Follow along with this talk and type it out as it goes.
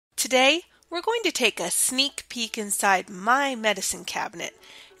Today, we're going to take a sneak peek inside my medicine cabinet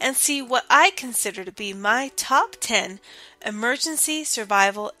and see what I consider to be my top 10 emergency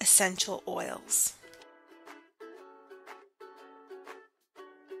survival essential oils.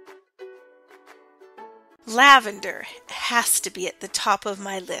 Lavender has to be at the top of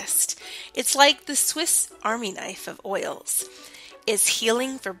my list. It's like the Swiss Army knife of oils. It's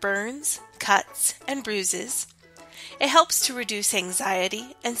healing for burns, cuts, and bruises. It helps to reduce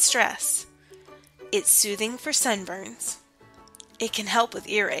anxiety and stress. It's soothing for sunburns. It can help with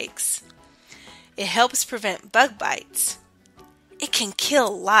earaches. It helps prevent bug bites. It can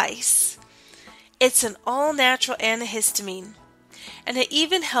kill lice. It's an all-natural antihistamine, and it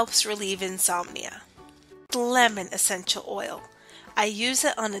even helps relieve insomnia. Lemon essential oil. I use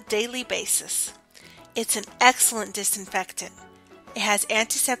it on a daily basis. It's an excellent disinfectant. It has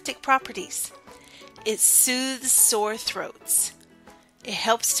antiseptic properties. It soothes sore throats. It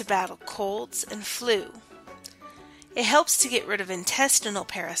helps to battle colds and flu. It helps to get rid of intestinal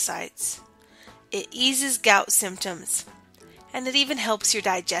parasites. It eases gout symptoms. And it even helps your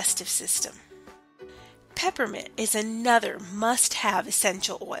digestive system. Peppermint is another must-have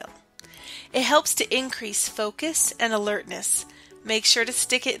essential oil. It helps to increase focus and alertness. Make sure to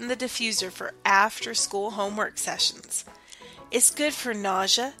stick it in the diffuser for after-school homework sessions. It's good for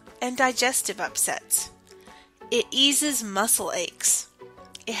nausea and digestive upsets. It eases muscle aches.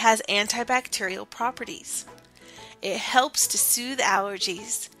 It has antibacterial properties. It helps to soothe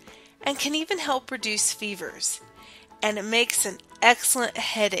allergies and can even help reduce fevers. And it makes an excellent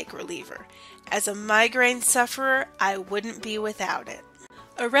headache reliever. As a migraine sufferer, I wouldn't be without it.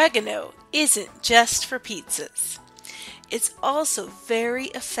 Oregano isn't just for pizzas. It's also very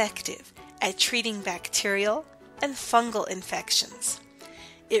effective at treating bacterial and fungal infections.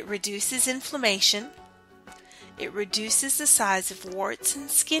 It reduces inflammation. It reduces the size of warts and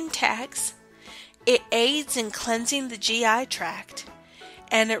skin tags. It aids in cleansing the GI tract.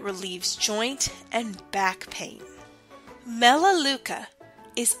 And it relieves joint and back pain. Melaleuca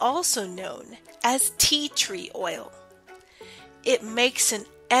is also known as tea tree oil. It makes an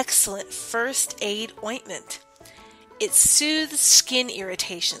excellent first aid ointment. It soothes skin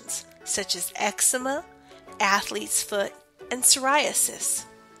irritations such as eczema, athlete's foot, and psoriasis.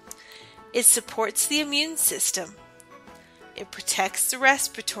 It supports the immune system. It protects the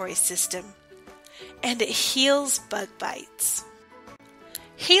respiratory system. And it heals bug bites.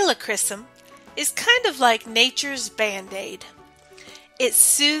 Helichrysum is kind of like nature's Band-Aid. It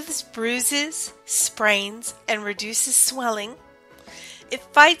soothes bruises, sprains, and reduces swelling. It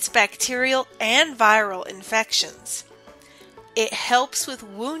fights bacterial and viral infections. It helps with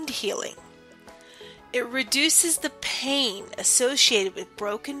wound healing. It reduces the pain associated with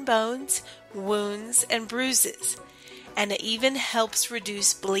broken bones, wounds, and bruises, and it even helps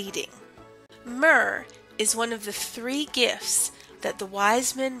reduce bleeding. Myrrh is one of the 3 gifts that the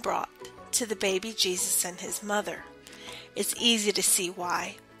wise men brought to the baby Jesus and his mother. It's easy to see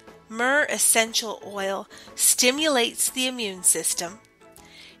why. Myrrh essential oil stimulates the immune system,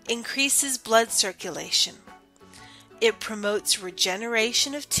 increases blood circulation. It promotes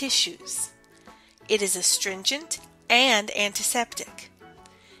regeneration of tissues. It is astringent and antiseptic.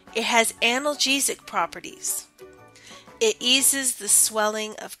 It has analgesic properties. It eases the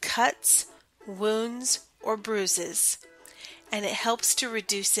swelling of cuts, wounds, or bruises, and it helps to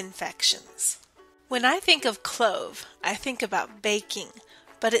reduce infections. When I think of clove, I think about baking,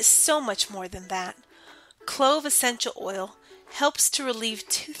 but it's so much more than that. Clove essential oil helps to relieve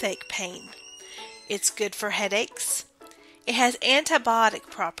toothache pain. It's good for headaches. It has antibiotic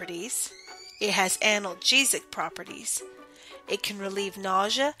properties. It has analgesic properties. It can relieve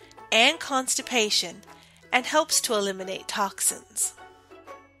nausea and constipation and helps to eliminate toxins.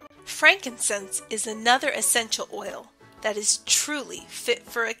 Frankincense is another essential oil that is truly fit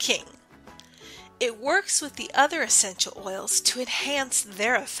for a king. It works with the other essential oils to enhance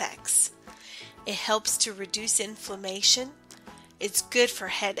their effects. It helps to reduce inflammation. It's good for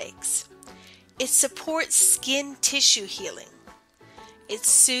headaches. It supports skin tissue healing. It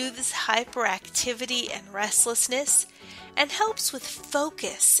soothes hyperactivity and restlessness and helps with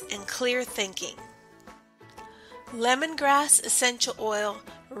focus and clear thinking. Lemongrass essential oil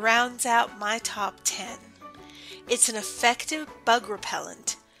rounds out my top 10. It's an effective bug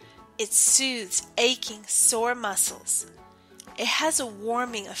repellent. It soothes aching, sore muscles. It has a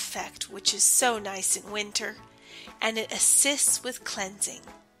warming effect, which is so nice in winter, and it assists with cleansing.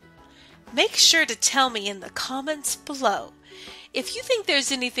 Make sure to tell me in the comments below if you think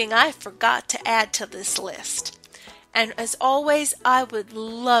there's anything I forgot to add to this list. And as always, I would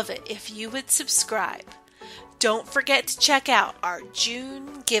love it if you would subscribe. Don't forget to check out our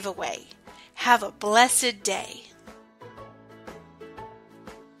June giveaway. Have a blessed day.